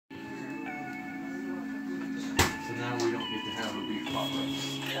now we don't get to have a beef pot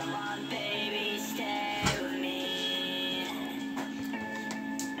roast. Come on, baby, stay with me.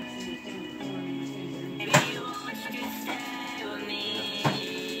 Baby, won't you stay with me?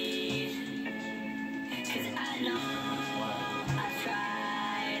 'Cause I know I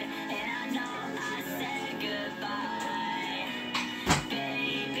tried, and I know I said goodbye.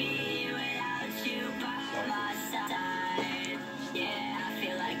 Baby, without you by my side, yeah, I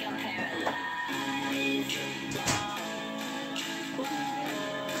feel like I'm paralyzed.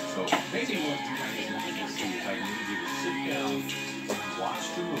 So maybe what you guys need to see is I need you to sit down and watch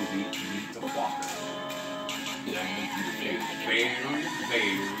the movie Meet the Fockers. And I need you to pay very,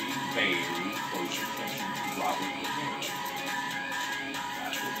 very, very close attention to Robert De Niro.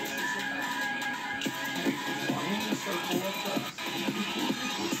 That's what this is about. One in the circle of trust,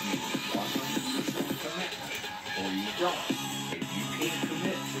 which means 100% commitment, or you don't. If you can't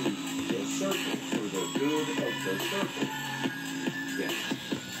commit to the circle for the good of the circle, then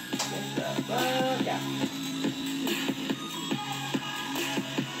get the fuck out.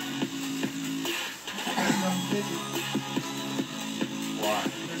 Why?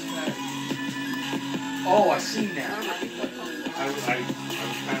 Oh, I see now. I was kind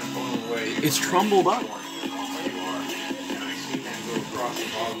of blown away. It's trumbled up. And I seen that go across the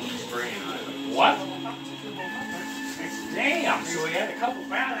bottom of the screen. And I was like, what? Damn! So he had a couple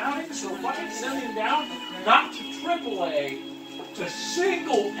bad outings, so fucking send him down, not to AAA, to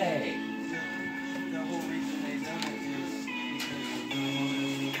single A. The whole reason they done it is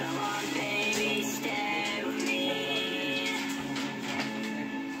because Come on, baby, stay with me.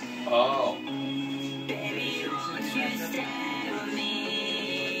 Oh. Baby, won't you stay with me?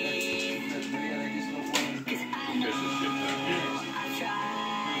 'Cause I know I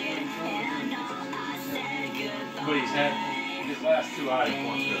tried, and I know I said goodbye. But he's had his last two items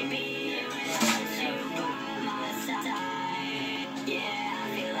weren't good. Baby, without you by my side, yeah, I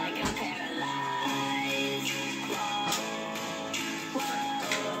feel like I'm paralyzed. Whoa.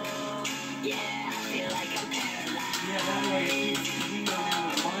 Yeah, I feel like I'm paralyzed. yeah, that way we know down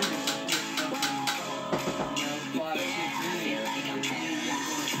the line is a lot of kids in it. And it's gonna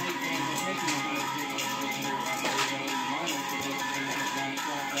take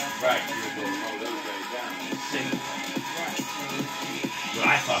Right, you're going to hold those guys down and single. But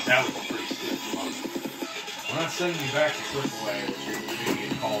I thought that was a pretty stiff month. We're not sending you back to AAA, which is going to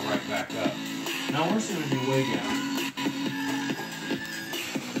get called right back up. Now we're sending you way down.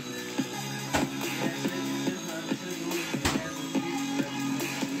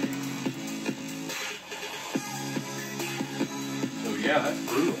 So yeah, that's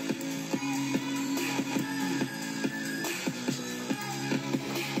brutal.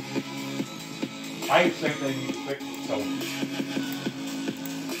 I think they need to fix it. So,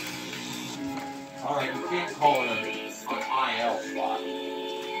 all right, you can't call it an IL spot.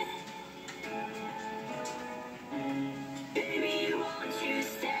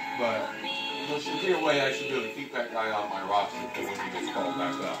 But there should be a way I should be able to keep that guy off my roster for when he gets called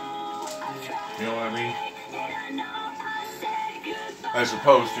back up. You know what I mean? As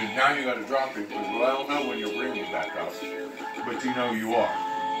opposed to now you got to drop him because well, I don't know when you'll bring him back up, but you know you are.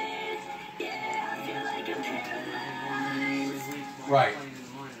 Right.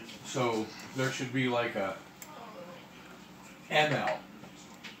 So there should be like a ML.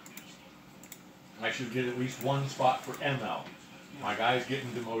 I should get at least one spot for ML. My guy's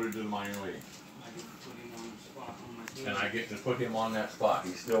getting demoted to the minor league. And I get to put him on that spot.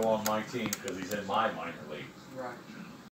 He's still on my team because he's in my minor league. Right.